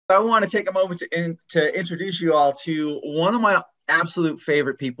I want to take a moment to introduce you all to one of my absolute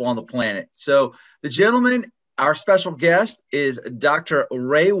favorite people on the planet. So the gentleman, our special guest, is Dr.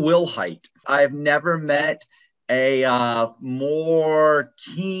 Ray Wilhite. I've never met a more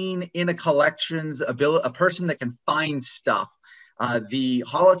keen in a collections ability, a person that can find stuff. The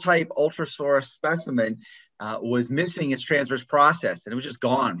holotype Ultrasaurus specimen was missing its transverse process, and it was just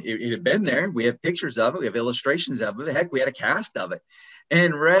gone. It had been there. We have pictures of it. We have illustrations of it. Heck, we had a cast of it.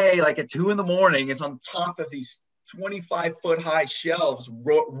 And Ray, like at 2 a.m, it's on top of these 25-foot high shelves,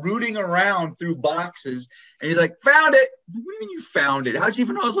 rooting around through boxes. And he's like, found it. What do you mean you found it? How'd you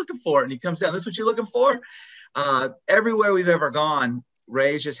even know I was looking for it? And he comes down, this is what you're looking for? Everywhere we've ever gone,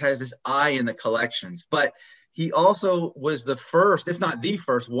 Ray just has this eye in the collections. But he also was the first, if not the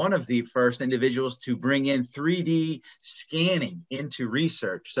first, one of the first individuals to bring in 3D scanning into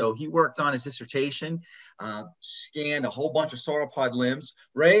research. So he worked on his dissertation, scanned a whole bunch of sauropod limbs.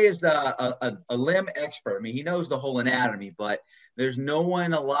 Ray is a limb expert. I mean, he knows the whole anatomy, but there's no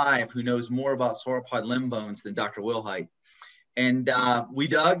one alive who knows more about sauropod limb bones than Dr. Wilhite. And we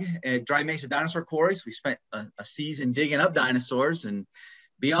dug at Dry Mesa Dinosaur Quarries. We spent a season digging up dinosaurs, and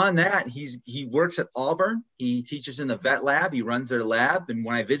beyond that, he works at Auburn. He teaches in the vet lab. He runs their lab. And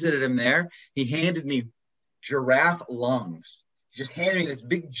when I visited him there, he handed me giraffe lungs. He just handed me this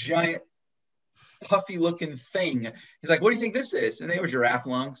big, giant, puffy-looking thing. He's like, "What do you think this is?" And they were giraffe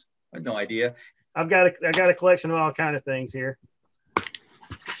lungs. I had no idea. I got a collection of all kind of things here.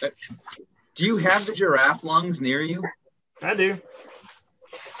 Do you have the giraffe lungs near you? I do.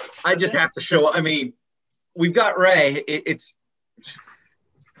 I just have to show. I mean, we've got Ray. It's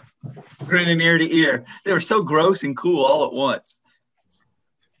grinning ear to ear. They were so gross and cool all at once.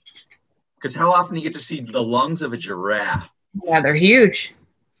 Because how often do you get to see the lungs of a giraffe? Yeah, they're huge.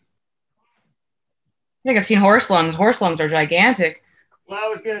 I think I've seen horse lungs. Horse lungs are gigantic. Well, I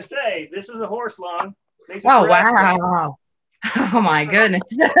was going to say, this is a horse lung. Oh, wow. Oh, my goodness.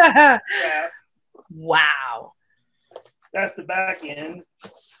 Yeah. Wow. That's the back end.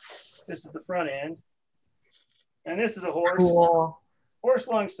 This is the front end. And this is a horse. Cool. Horse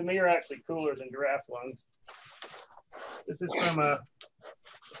lungs to me are actually cooler than giraffe lungs. This is from a.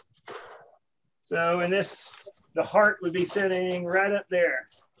 So, and this, the heart would be sitting right up there.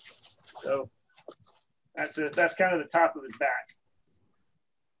 So that's kind of the top of his back.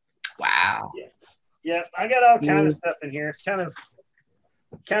 Wow. Yeah. Yeah. I got all kind of stuff in here. It's kind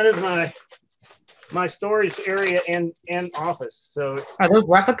of my storage area and office. So are those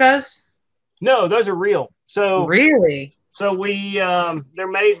replicas? No, those are real. So really? So we they're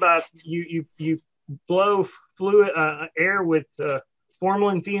made by you blow fluid air with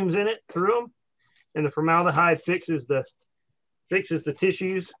formalin fumes in it through them, and the formaldehyde fixes the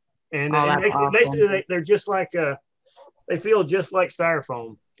tissues, and, basically they're just like they feel just like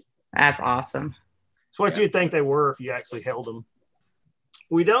styrofoam. That's awesome. It's what you'd think they were if you actually held them.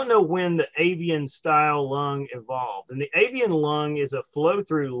 We don't know when the avian style lung evolved, and the avian lung is a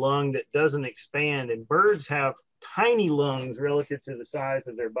flow-through lung that doesn't expand, and birds have tiny lungs relative to the size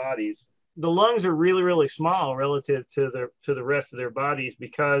of their bodies. The lungs are really, really small relative to the rest of their bodies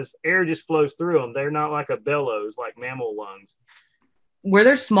because air just flows through them. They're not like a bellows like mammal lungs. Were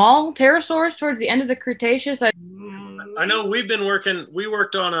there small pterosaurs towards the end of the Cretaceous? I know we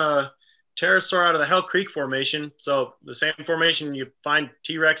worked on a pterosaur out of the Hell Creek Formation. So the same formation you find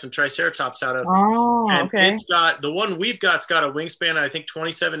T-Rex and Triceratops out of. Oh, and okay. It's got, the one we've got's got a wingspan, I think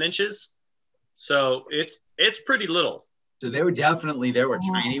 27 inches. So it's pretty little. So there were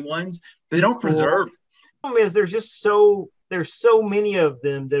tiny ones. They don't preserve. The problem is there's so many of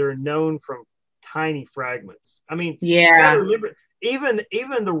them that are known from tiny fragments. I mean, yeah. Even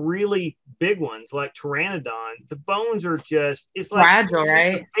the really big ones like Pteranodon, the bones are it's like fragile,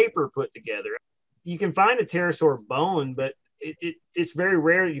 right? Paper put together. You can find a pterosaur bone, but it's very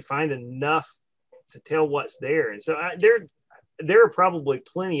rare you find enough to tell what's there. And so there are probably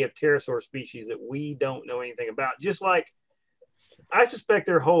plenty of pterosaur species that we don't know anything about. Just like I suspect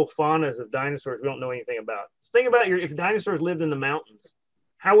there are whole faunas of dinosaurs we don't know anything about. Think about if dinosaurs lived in the mountains,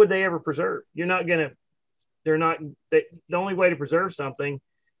 how would they ever preserve? The only way to preserve something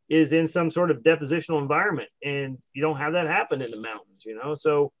is in some sort of depositional environment, and you don't have that happen in the mountains,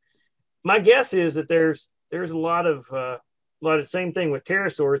 So my guess is that there's a lot of same thing with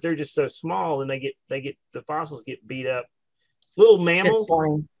pterosaurs. They're just so small, and the fossils get beat up. Little mammals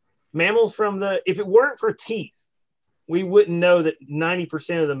if it weren't for teeth, we wouldn't know that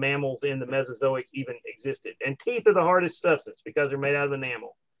 90% of the mammals in the Mesozoic even existed. And teeth are the hardest substance because they're made out of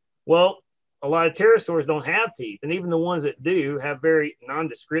enamel. Well, a lot of pterosaurs don't have teeth, and even the ones that do have very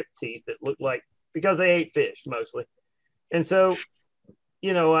nondescript teeth that look like, because they ate fish mostly. And so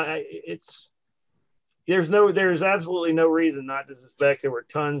there's absolutely no reason not to suspect there were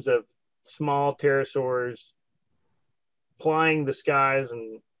tons of small pterosaurs plying the skies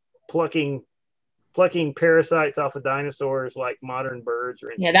and plucking parasites off of dinosaurs like modern birds or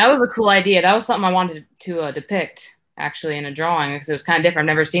anything. Yeah, that was a cool idea. That was something I wanted to depict actually in a drawing, because it was kind of different.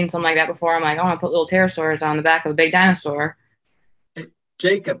 I've never seen something like that before. I'm like, I want to put little pterosaurs on the back of a big dinosaur.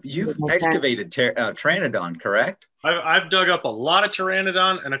 Jacob, you've excavated Pteranodon, correct? I've dug up a lot of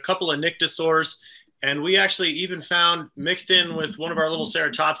Pteranodon and a couple of Nyctosaurs, and we actually even found, mixed in with one of our little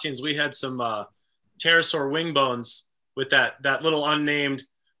ceratopsians, we had some pterosaur wing bones with that little unnamed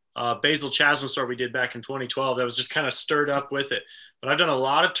basal chasmosaur we did back in 2012 that was just kind of stirred up with it. But I've done a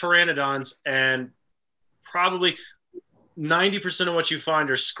lot of Pteranodons, and probably 90% of what you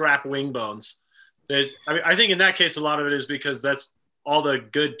find are scrap wing bones. I think in that case, a lot of it is because that's all the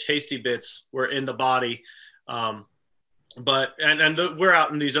good tasty bits were in the body. We're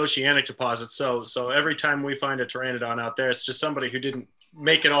out in these oceanic deposits. So every time we find a Pteranodon out there, it's just somebody who didn't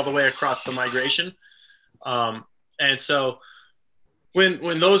make it all the way across the migration. And so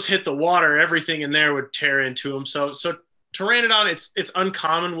when those hit the water, everything in there would tear into them. So Pteranodon, it's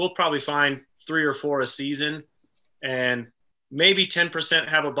uncommon. We'll probably find 3 or 4 a season, and maybe 10%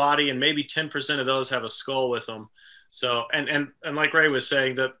 have a body, and maybe 10% of those have a skull with them. So, and like Ray was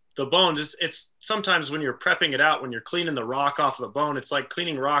saying, the bones, it's sometimes when you're prepping it out, when you're cleaning the rock off of the bone, it's like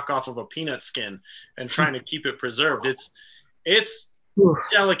cleaning rock off of a peanut skin and trying to keep it preserved. It's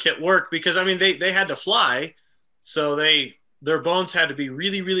delicate work, because I mean, they had to fly, so their bones had to be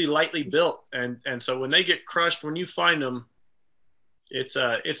really, really lightly built. And so when they get crushed, when you find them, it's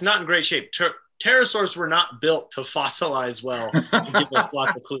not in great shape. Pterosaurs were not built to fossilize well and give us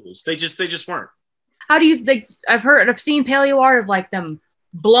lots of clues. They just weren't. How do you think? I've seen paleo art of like them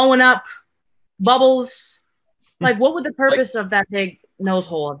blowing up bubbles. Like, what would the purpose of that big nose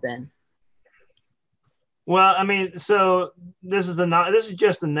hole have been? Well, I mean, so this is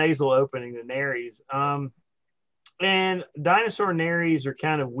just a nasal opening, the nares. And dinosaur nares are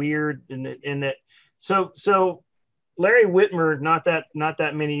kind of weird in that. So Larry Whitmer, not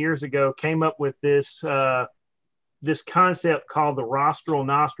that many years ago, came up with this concept called the rostral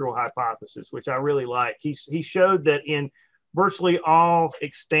nostril hypothesis, which I really like. He showed that in virtually all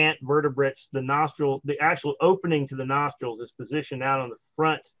extant vertebrates, the actual opening to the nostrils is positioned out on the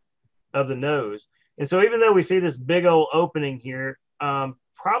front of the nose. And so even though we see this big old opening here,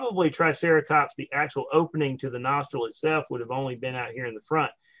 probably Triceratops, the actual opening to the nostril itself would have only been out here in the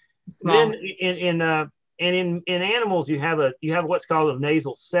front. Then in animals, you have what's called a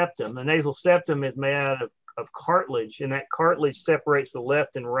nasal septum. The nasal septum is made out of cartilage, and that cartilage separates the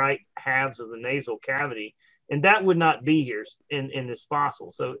left and right halves of the nasal cavity. And that would not be here in this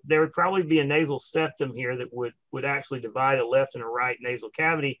fossil. So there would probably be a nasal septum here that would actually divide a left and a right nasal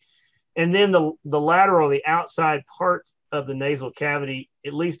cavity. And then the lateral, the outside part of the nasal cavity,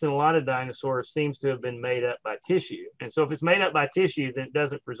 at least in a lot of dinosaurs, seems to have been made up by tissue. And so if it's made up by tissue, then it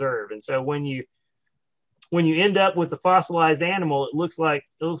doesn't preserve. And so when you end up with a fossilized animal, it looks like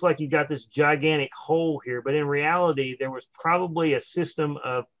you've got this gigantic hole here. But in reality, there was probably a system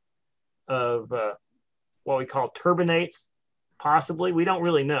of what we call turbinates, possibly. We don't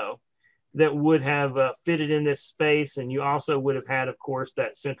really know, that would have fitted in this space. And you also would have had, of course,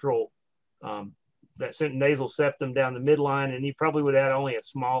 that central nasal septum down the midline, and you probably would have had only a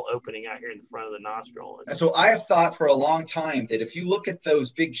small opening out here in the front of the nostril. And so I have thought for a long time that if you look at the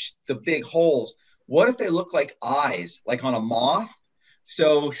big holes, what if they look like eyes, like on a moth?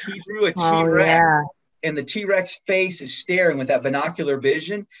 So he drew a T-Rex, and the T-Rex face is staring with that binocular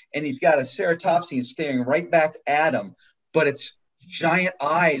vision, and he's got a ceratopsian staring right back at him, but it's giant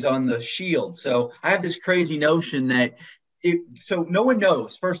eyes on the shield. So I have this crazy notion that so no one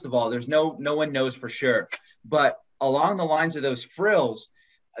knows. First of all, no one knows for sure. But along the lines of those frills,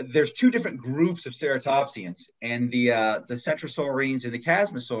 there's 2 different groups of ceratopsians, and the centrosaurines and the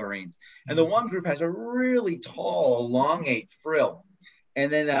chasmosaurines. And the one group has a really tall, elongate frill.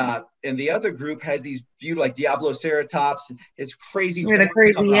 And then and the other group has these beautiful, like Diabloceratops, it's crazy.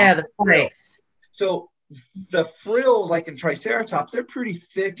 The spikes. So the frills, like in Triceratops, they're pretty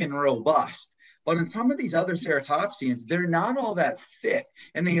thick and robust. But in some of these other ceratopsians, they're not all that thick,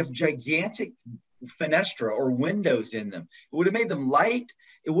 and they have gigantic fenestra or windows in them. It would have made them light.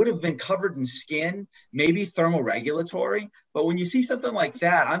 It would have been covered in skin, maybe thermoregulatory. But when you see something like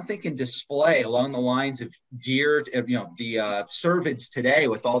that, I'm thinking display along the lines of deer, the cervids today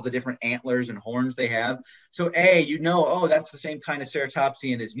with all the different antlers and horns they have. So oh, that's the same kind of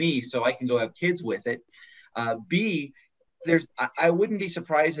ceratopsian as me, so I can go have kids with it. B, I wouldn't be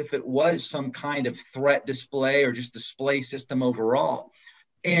surprised if it was some kind of threat display or just display system overall.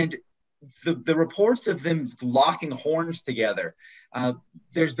 And the reports of them locking horns together,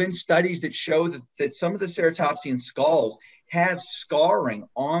 there's been studies that show that some of the ceratopsian skulls have scarring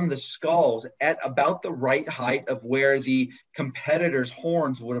on the skulls at about the right height of where the competitors'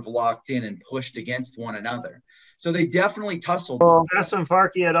 horns would have locked in and pushed against one another. So they definitely tussled. Well,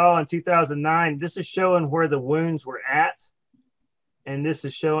 Farkey et al. In 2009, this is showing where the wounds were at. And these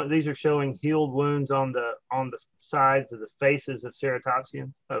are showing healed wounds on the sides of the faces of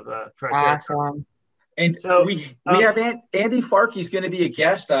ceratopsians, of Triceratops. Awesome. And so we have Andy Farkey's going to be a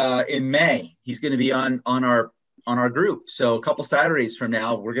guest in May. He's going to be on our group. So a couple Saturdays from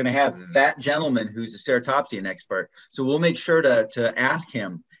now, we're going to have that gentleman who's a ceratopsian expert. So we'll make sure to ask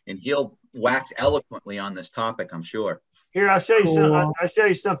him, and he'll wax eloquently on this topic, I'm sure. Here, I'll show you I'll show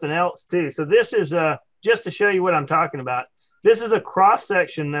you something else too. So this is just to show you what I'm talking about. This is a cross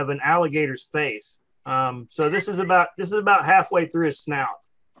section of an alligator's face. So this is about halfway through his snout.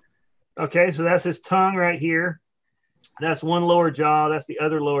 Okay, so that's his tongue right here. That's one lower jaw. That's the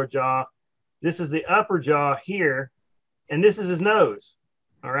other lower jaw. This is the upper jaw here, and this is his nose.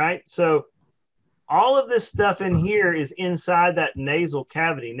 All right, so all of this stuff in here is inside that nasal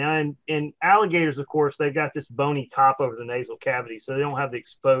cavity. Now, in alligators, of course, they've got this bony top over the nasal cavity, so they don't have the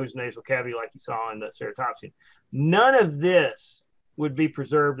exposed nasal cavity like you saw in the ceratopsian. None of this would be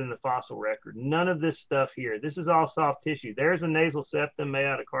preserved in the fossil record. None of this stuff here. This is all soft tissue. There's a nasal septum made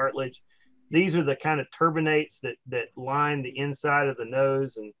out of cartilage. These are the kind of turbinates that line the inside of the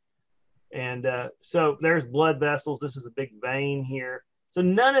nose. And so there's blood vessels. This is a big vein here. So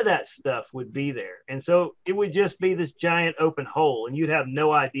none of that stuff would be there. And so it would just be this giant open hole, and you'd have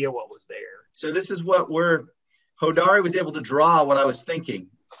no idea what was there. So this is what Hodari was able to draw what I was thinking.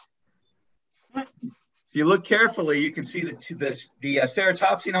 If you look carefully, you can see the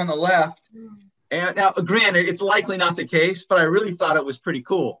ceratopsian on the left. And now, granted, it's likely not the case, but I really thought it was pretty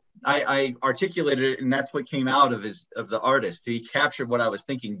cool. I articulated it, and that's what came out of the artist. He captured what I was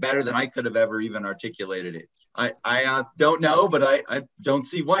thinking better than I could have ever even articulated it. I don't know, but I don't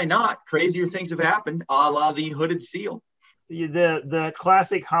see why not. Crazier things have happened, a la the hooded seal. The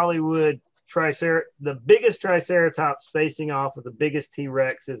classic Hollywood the biggest Triceratops facing off with the biggest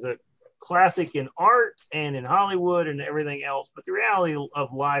T-Rex is a classic in art and in Hollywood and everything else. But the reality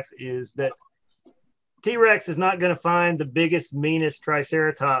of life is that T-Rex is not going to find the biggest, meanest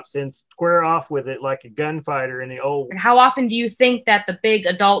Triceratops and square off with it like a gunfighter in the old. How often do you think that the big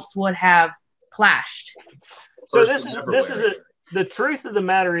adults would have clashed? So the truth of the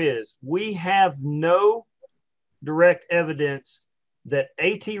matter is we have no direct evidence that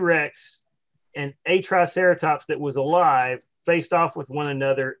a T-Rex and a Triceratops that was alive faced off with one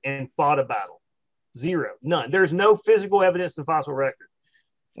another and fought a battle. Zero. None. There's no physical evidence in the fossil record.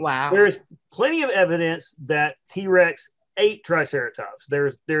 Wow. There's plenty of evidence that T-Rex ate Triceratops.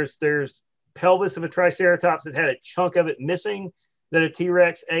 There's pelvis of a Triceratops that had a chunk of it missing that a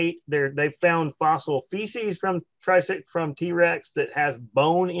T-Rex ate. They found fossil feces from T-Rex that has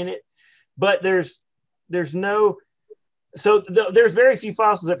bone in it, but there's very few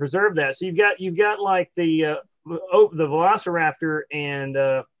fossils that preserve that. So you've got like the Velociraptor and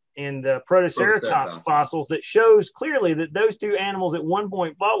Protoceratops fossils that shows clearly that those two animals at one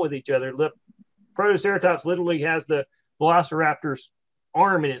point fought with each other. The Protoceratops literally has the Velociraptor's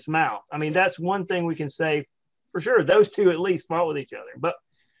arm in its mouth. I mean, that's one thing we can say for sure. Those two at least fought with each other. But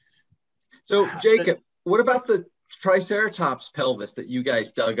so, Jacob, what about the Triceratops pelvis that you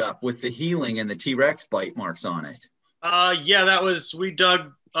guys dug up with the healing and the T-Rex bite marks on it? We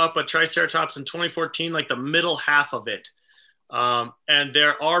dug up a Triceratops in 2014, like the middle half of it. And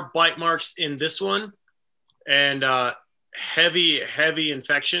there are bite marks in this one and heavy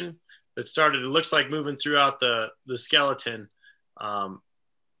infection that started, it looks like, moving throughout the skeleton.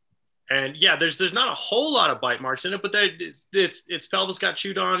 And yeah, there's not a whole lot of bite marks in it, but its pelvis got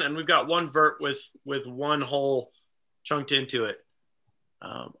chewed on, and we've got one vert with one hole chunked into it.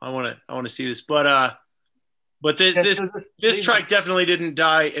 I want to see this, but this trike definitely didn't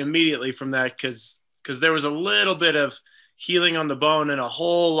die immediately from that because there was a little bit of healing on the bone and a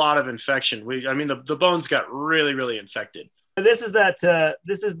whole lot of infection. The bones got really, really infected. This is that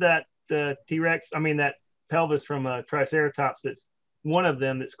T-Rex. That pelvis from a Triceratops. That's one of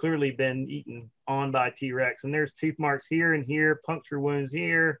them that's clearly been eaten on by T-Rex. And there's tooth marks here and here, puncture wounds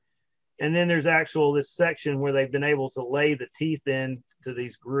here. And then there's this section where they've been able to lay the teeth in to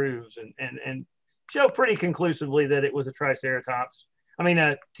these grooves and show pretty conclusively that it was a Triceratops.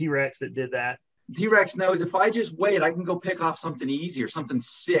 A T-Rex that did that. T-Rex knows if I just wait, I can go pick off something easier, something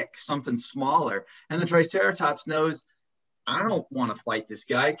sick, something smaller. And the Triceratops knows I don't want to fight this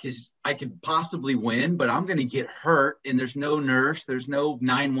guy because I could possibly win, but I'm going to get hurt, and there's no nurse, there's no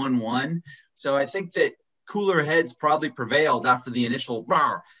 911. So I think that cooler heads probably prevailed after the initial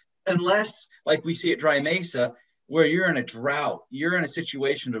rawr, unless, like we see at Dry Mesa, where you're in a drought, you're in a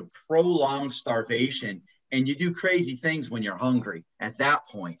situation of prolonged starvation, and you do crazy things when you're hungry at that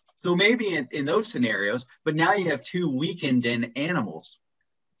point. So maybe in those scenarios, but now you have two weakened animals.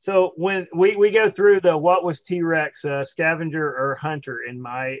 So when we go through the what was T-Rex, scavenger or hunter, and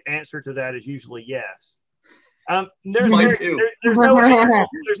my answer to that is usually yes. There's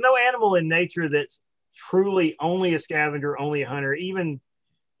no animal in nature that's truly only a scavenger, only a hunter. Even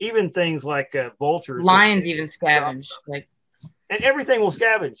things like vultures, lions even scavenge, and everything will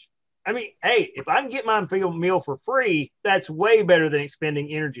scavenge. I mean, hey, if I can get my meal for free, that's way better than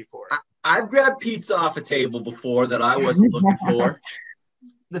expending energy for it. I've grabbed pizza off a table before that I wasn't looking for.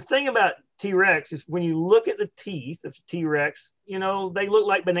 The thing about T-Rex is when you look at the teeth of T-Rex, you know, they look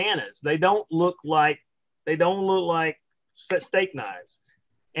like bananas. They don't look like steak knives.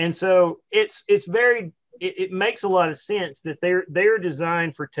 And so it makes a lot of sense that they're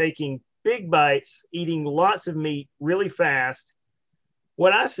designed for taking big bites, eating lots of meat really fast.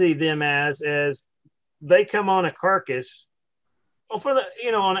 What I see them as they come on a carcass, on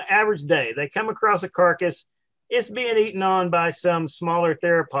an average day, they come across a carcass, it's being eaten on by some smaller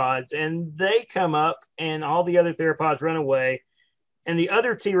theropods, and they come up and all the other theropods run away, and the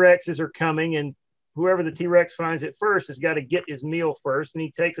other T-Rexes are coming, and whoever the T-Rex finds it first has got to get his meal first, and he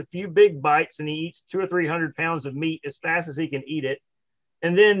takes a few big bites and he eats 200 or 300 pounds of meat as fast as he can eat it.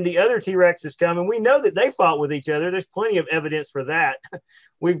 And then the other T-Rexes come, and we know that they fought with each other. There's plenty of evidence for that.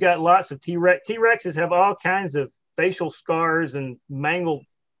 We've got lots of T-Rex. T-Rexes have all kinds of facial scars and mangled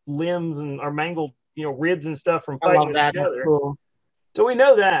limbs or mangled, ribs and stuff from fighting with each other. Cool. So we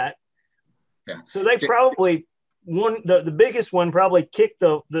know that. Yeah. So they probably the biggest one probably kicked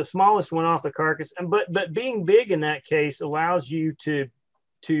the smallest one off the carcass. But being big in that case allows you to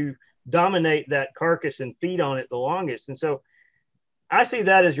dominate that carcass and feed on it the longest. And so I see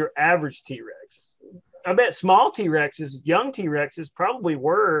that as your average T-Rex. I bet small T-Rexes, young T-Rexes probably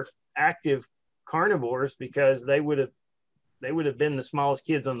were active carnivores because they would have been the smallest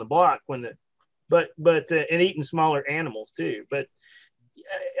kids on the block and eating smaller animals too. But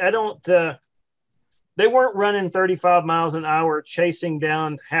I don't, they weren't running 35 miles an hour chasing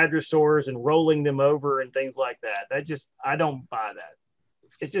down hadrosaurs and rolling them over and things like that. I don't buy that.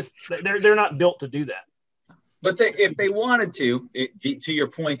 It's just, they're not built to do that. But if they wanted to your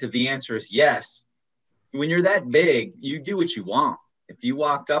point of the answer is yes. When you're that big, you do what you want. If you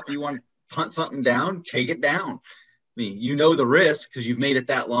walk up, you want to hunt something down, take it down. I mean, you know the risk because you've made it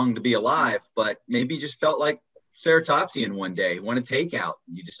that long to be alive, but maybe you just felt like ceratopsian one day, wanted takeout.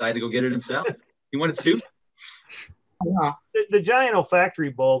 You decided to go get it himself. You wanted soup. Yeah. The giant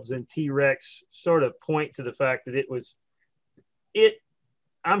olfactory bulbs in T-Rex sort of point to the fact that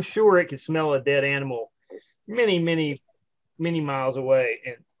I'm sure it could smell a dead animal many, many, many miles away.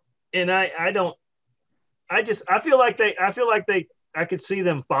 And I feel like I could see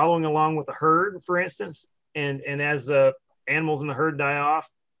them following along with a herd, for instance. And as the animals in the herd die off,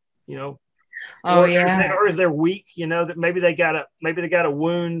 or as they're weak, that maybe they got a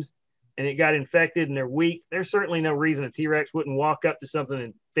wound and it got infected and they're weak. There's certainly no reason a T-Rex wouldn't walk up to something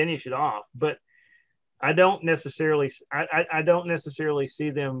and finish it off. But I don't necessarily see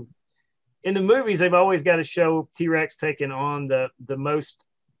them in the movies. They've always got to show T-Rex taking on the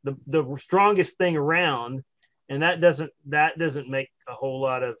strongest thing around, and that doesn't make a whole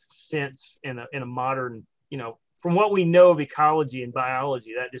lot of sense in a modern, from what we know of ecology and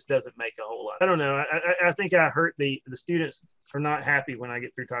biology. That just doesn't make a whole lot. I don't know. I think I hurt the students are not happy when I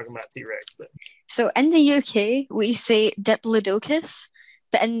get through talking about T-Rex. But so in the UK we say Diplodocus,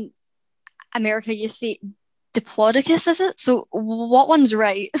 but in America you say Diplodocus, is it? So what one's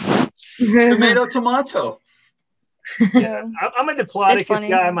right? Tomato. Yeah, I'm a Diplodocus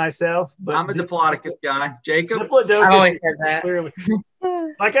guy myself. But I'm a Diplodocus guy. Jacob? Diplodocus, I always said that. Clearly.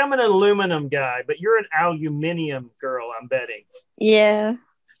 Like I'm an aluminum guy, but you're an aluminium girl, I'm betting. Yeah.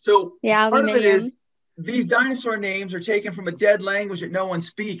 So part of it is these dinosaur names are taken from a dead language that no one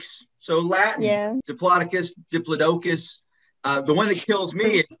speaks. So Latin, Diplodocus, Diplodocus. The one that kills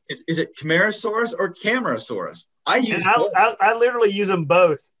me is it Camarasaurus or Camarasaurus? I literally use them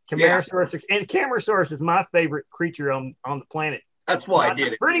both. Camarasaurus and Camarasaurus is my favorite creature on the planet. That's why I did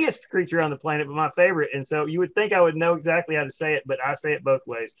it. The prettiest creature on the planet, but my favorite. And so you would think I would know exactly how to say it, but I say it both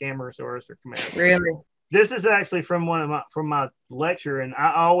ways: Camarasaurus or Camarasaurus. Really? This is actually from my lecture, and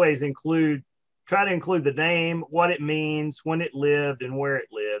I always try to include the name, what it means, when it lived, and where it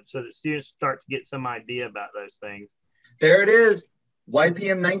lived, so that students start to get some idea about those things. There it is.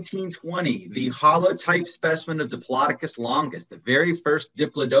 YPM 1920, the holotype specimen of Diplodocus longus, the very first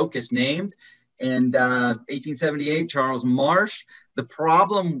Diplodocus named. And 1878, Charles Marsh. The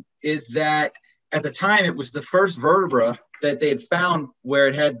problem is that at the time, it was the first vertebra that they had found where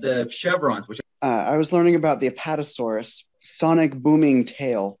it had the chevrons. Which I was learning about the Apatosaurus, sonic booming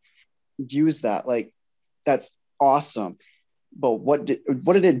tail. Use that, like, that's awesome. But what did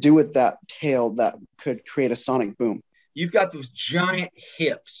it do with that tail that could create a sonic boom? You've got those giant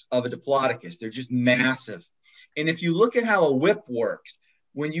hips of a Diplodocus. They're just massive. And if you look at how a whip works,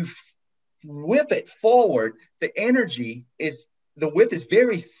 when you whip it forward, the whip is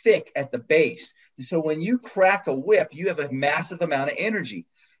very thick at the base. And so when you crack a whip, you have a massive amount of energy.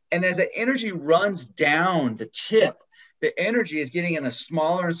 And as the energy runs down the tip, the energy is getting in a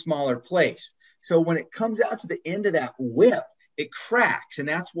smaller and smaller place. So when it comes out to the end of that whip, it cracks. And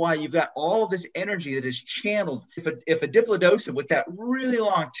that's why you've got all of this energy that is channeled. If a Diplodocus with that really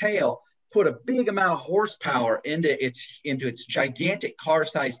long tail put a big amount of horsepower into its gigantic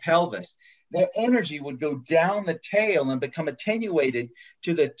car-sized pelvis, the energy would go down the tail and become attenuated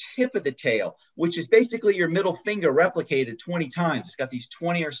to the tip of the tail, which is basically your middle finger replicated 20 times. It's got these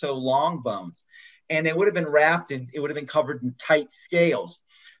 20 or so long bones. And it would have been covered in tight scales.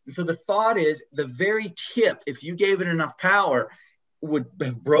 And so the thought is the very tip, if you gave it enough power, would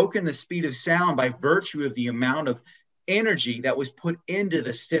have broken the speed of sound by virtue of the amount of energy that was put into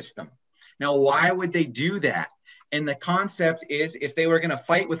the system. Now, why would they do that? And the concept is if they were going to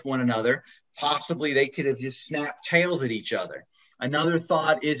fight with one another, possibly they could have just snapped tails at each other. Another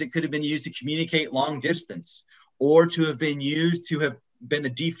thought is it could have been used to communicate long distance, or to have been used to have been a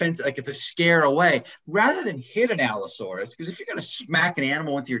defense, like to scare away, rather than hit an Allosaurus. Because if you're going to smack an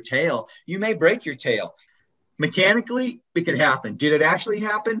animal with your tail, you may break your tail. Mechanically, it could happen. Did it actually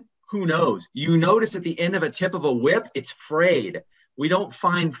happen? Who knows? You notice at the end of a tip of a whip, it's frayed. We don't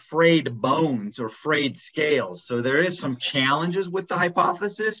find frayed bones or frayed scales. So there is some challenges with the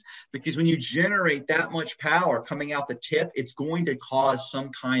hypothesis, because when you generate that much power coming out the tip, it's going to cause some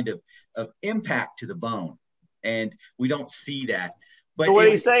kind of impact to the bone. And we don't see that. But so what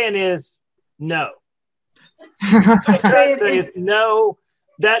he's saying is no. What he's trying to say is no.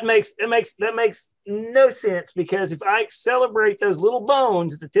 That makes no sense, because if I accelerate those little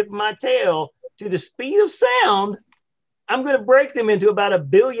bones at the tip of my tail to the speed of sound, I'm going to break them into about 1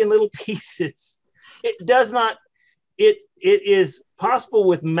 billion little pieces. It does not. It is possible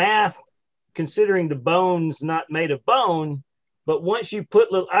with math, considering the bone's not made of bone. But once you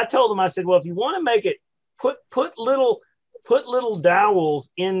put little, I told them, I said, well, if you want to make it, put little dowels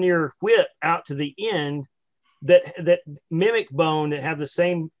in your whip out to the end that mimic bone, that have the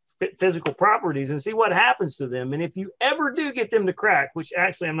same physical properties, and see what happens to them. And if you ever do get them to crack, which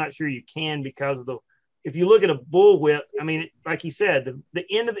actually I'm not sure you can, because of if you look at a bull whip, I mean, like he said, the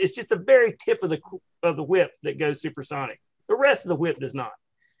end of it's just the very tip of the whip that goes supersonic. The rest of the whip does not.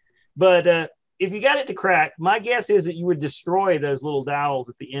 But if you got it to crack, my guess is that you would destroy those little dowels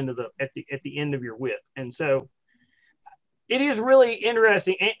at the end of the end of your whip. And so it is really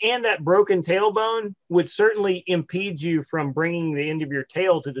interesting. And that broken tailbone would certainly impede you from bringing the end of your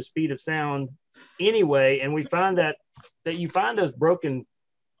tail to the speed of sound anyway. And we find that you find those broken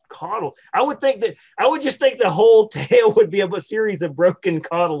caudals. I would just think the whole tail would be a series of broken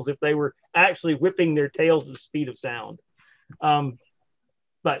caudals if they were actually whipping their tails at the speed of sound.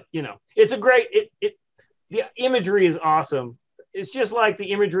 But it's a great, the imagery is awesome. It's just like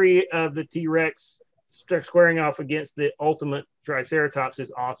the imagery of the T-Rex squaring off against the ultimate Triceratops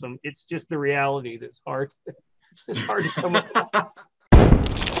is awesome. It's just the reality that's hard. It's hard to come up with.